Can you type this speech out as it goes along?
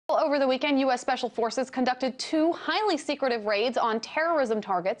Over the weekend, U.S. Special Forces conducted two highly secretive raids on terrorism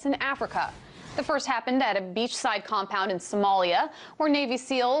targets in Africa. The first happened at a beachside compound in Somalia, where Navy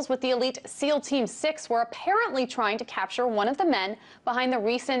SEALs with the elite SEAL Team 6 were apparently trying to capture one of the men behind the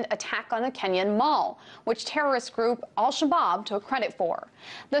recent attack on the Kenyan mall, which terrorist group Al-Shabaab took credit for.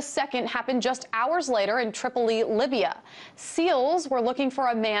 The second happened just hours later in Tripoli, Libya. SEALs were looking for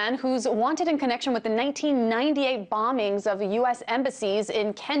a man who's wanted in connection with the 1998 bombings of U.S. embassies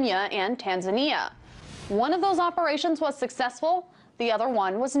in Kenya and Tanzania. One of those operations was successful. The other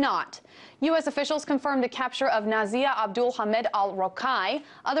one was not. U.S. officials confirmed the capture of Nazia Abdul Hamid al-Rokai,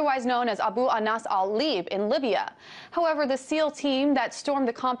 otherwise known as Abu Anas al-Lib, in Libya. However, the SEAL team that stormed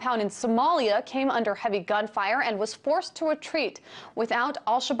the compound in Somalia came under heavy gunfire and was forced to retreat without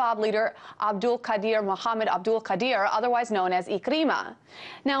al-Shabaab leader Abdul Qadir Mohammed Abdul Qadir, otherwise known as Ikrima.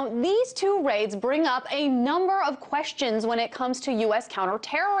 Now, these two raids bring up a number of questions when it comes to U.S.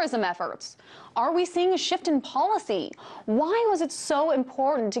 counterterrorism efforts. Are we seeing a shift in policy? Why was it so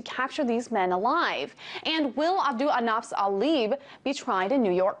important to capture these men alive? And will Abdul Anas al-Lib be tried in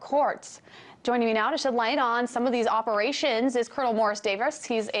New York courts? Joining me now to shed light on some of these operations is Colonel Morris Davis.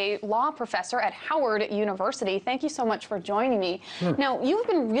 He's a law professor at Howard University. Thank you so much for joining me. Sure. Now, you've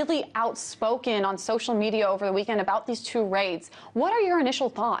been really outspoken on social media over the weekend about these two raids. What are your initial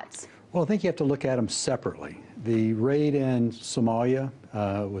thoughts? Well, I think you have to look at them separately. The raid in Somalia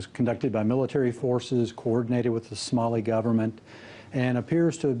was conducted by military forces, coordinated with the Somali government, and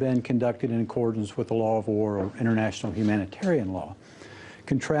appears to have been conducted in accordance with the law of war or international humanitarian law.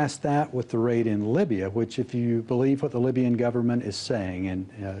 Contrast that with the raid in Libya, which, if you believe what the Libyan government is saying,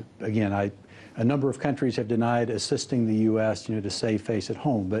 and again, a number of countries have denied assisting the U.S. To save face at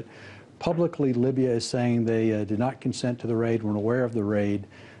home, but publicly Libya is saying they did not consent to the raid, weren't aware of the raid,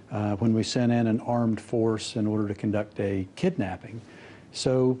 when we sent in an armed force in order to conduct a kidnapping.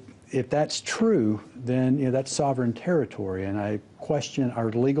 So if that's true, then that's sovereign territory, and I question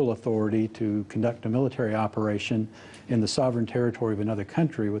our legal authority to conduct a military operation in the sovereign territory of another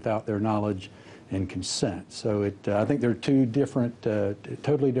country without their knowledge and consent. So I think they're two different,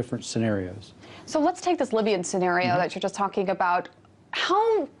 totally different scenarios. So let's take this Libyan scenario that you're just talking about.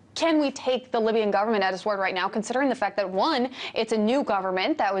 How can we take the Libyan government at its word right now, considering the fact that, one, it's a new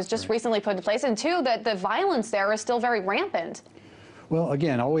government that was just recently put in place, and two, that the violence there is still very rampant? Well,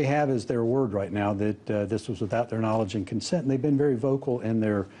 again, all we have is their word right now that this was without their knowledge and consent, and they've been very vocal in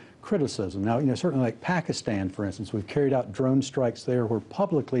their criticism. Now, certainly like Pakistan, for instance, we've carried out drone strikes there where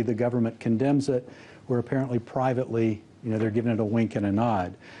publicly the government condemns it, where apparently privately, they're giving it a wink and a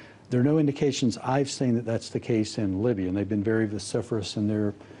nod. There are no indications I've seen that that's the case in Libya, and they've been very vociferous in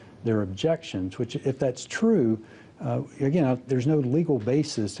their objections, which, if that's true, again, there's no legal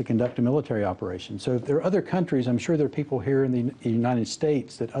basis to conduct a military operation. So if there are other countries, I'm sure there are people here in the United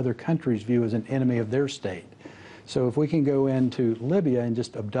States that other countries view as an enemy of their state. So if we can go into Libya and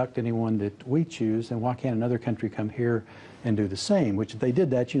just abduct anyone that we choose, then why can't another country come here and do the same? Which, if they did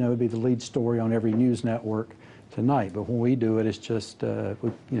that, it would be the lead story on every news network tonight. But when we do it, it's just,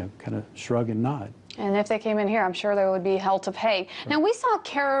 we, kind of shrug and nod. And if they came in here, I'm sure there would be hell to pay. Now, we saw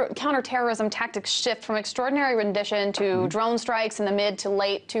counterterrorism tactics shift from extraordinary rendition to drone strikes in the mid to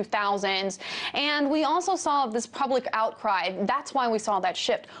late 2000s. And we also saw this public outcry. That's why we saw that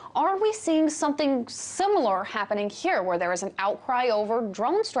shift. Are we seeing something similar happening here, where there is an outcry over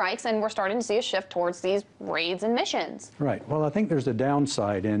drone strikes and we're starting to see a shift towards these raids and missions? Right. Well, I think there's a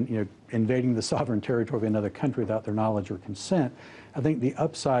downside in, invading the sovereign territory of another country without their knowledge or consent. I think the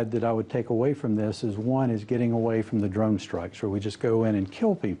upside that I would take away from this is, one, is getting away from the drone strikes where we just go in and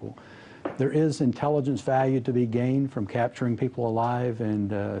kill people. There is intelligence value to be gained from capturing people alive,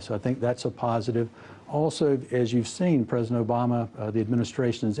 and so I think that's a positive. Also, as you've seen, President Obama, the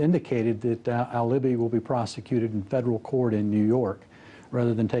administration has indicated that al-Libi will be prosecuted in federal court in New York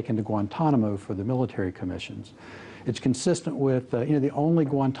rather than taken to Guantanamo for the military commissions. It's consistent with, the only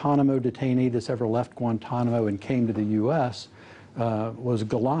Guantanamo detainee that's ever left Guantanamo and came to the U.S. Was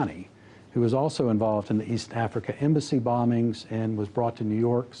Galani, who was also involved in the East Africa embassy bombings and was brought to New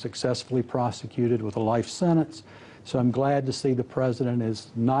York, successfully prosecuted with a life sentence. So I'm glad to see the president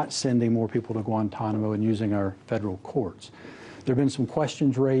is not sending more people to Guantanamo and using our federal courts. There have been some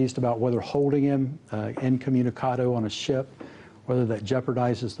questions raised about whether holding him incommunicado on a ship, whether that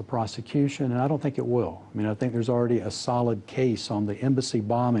jeopardizes the prosecution, and I don't think it will. I mean, I think there's already a solid case on the embassy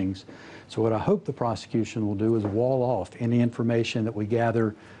bombings. So what I hope the prosecution will do is wall off any information that we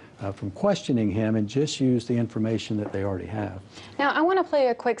gather from questioning him and just use the information that they already have. Now, I want to play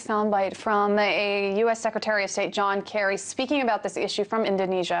a quick soundbite from a U.S. Secretary of State John Kerry speaking about this issue from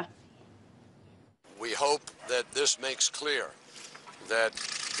Indonesia. We hope that this makes clear that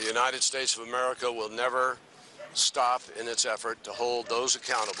the United States of America will never stop in its effort to hold those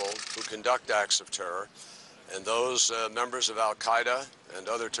accountable who conduct acts of terror, and those members of Al-Qaeda and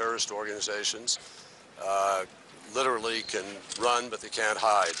other terrorist organizations literally can run, but they can't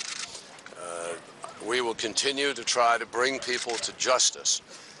hide. We will continue to try to bring people to justice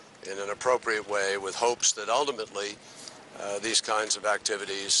in an appropriate way, with hopes that ultimately these kinds of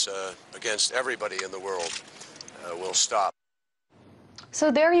activities against everybody in the world will stop. So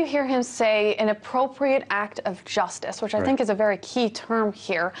there you hear him say an appropriate act of justice, which I think is a very key term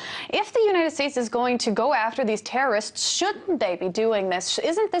here. If the United States is going to go after these terrorists, shouldn't they be doing this?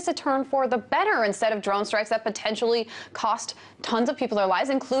 Isn't this a turn for the better instead of drone strikes that potentially cost tons of people their lives,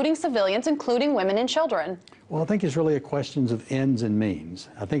 including civilians, including women and children? Well, I think it's really a question of ends and means.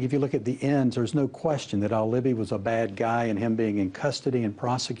 I think if you look at the ends, there's no question that al-Libby was a bad guy, and him being in custody and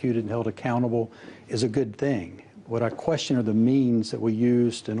prosecuted and held accountable is a good thing. What I question are the means that we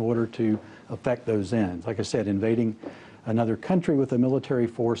used in order to affect those ends. Like I said, invading another country with a military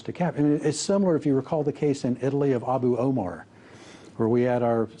force to capture. I mean, it's similar, if you recall the case in Italy of Abu Omar, where we had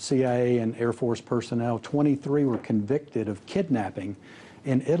our CIA and Air Force personnel, 23 were convicted of kidnapping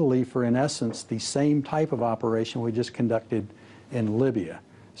in Italy for, in essence, the same type of operation we just conducted in Libya.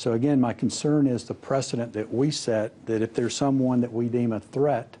 So again, my concern is the precedent that we set, that if there's someone that we deem a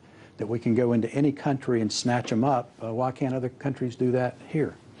threat, that we can go into any country and snatch them up. Why can't other countries do that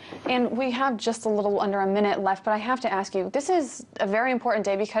here? And we have just a little under a minute left, but I have to ask you, this is a very important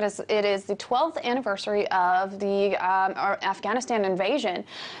day because it is the 12th anniversary of the Afghanistan invasion.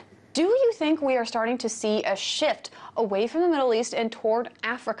 Do you think we are starting to see a shift away from the Middle East and toward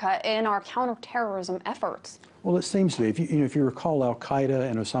Africa in our counterterrorism efforts? Well, it seems to be. If you recall,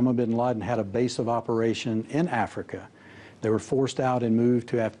 Al-Qaeda and Osama bin Laden had a base of operation in Africa. They were forced out and moved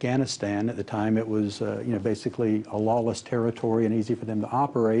to Afghanistan. At the time, it was basically a lawless territory and easy for them to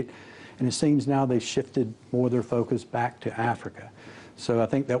operate. And it seems now they've shifted more of their focus back to Africa. So I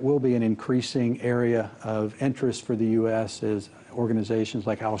think that will be an increasing area of interest for the U.S. as organizations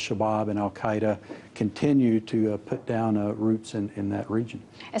like Al-Shabaab and Al-Qaeda continue to put down roots in that region.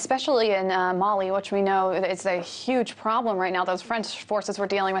 Especially in Mali, which we know is a huge problem right now. Those French forces were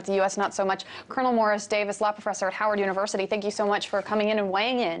dealing with, the U.S. not so much. Colonel Morris Davis, law professor at Howard University, thank you so much for coming in and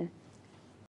weighing in.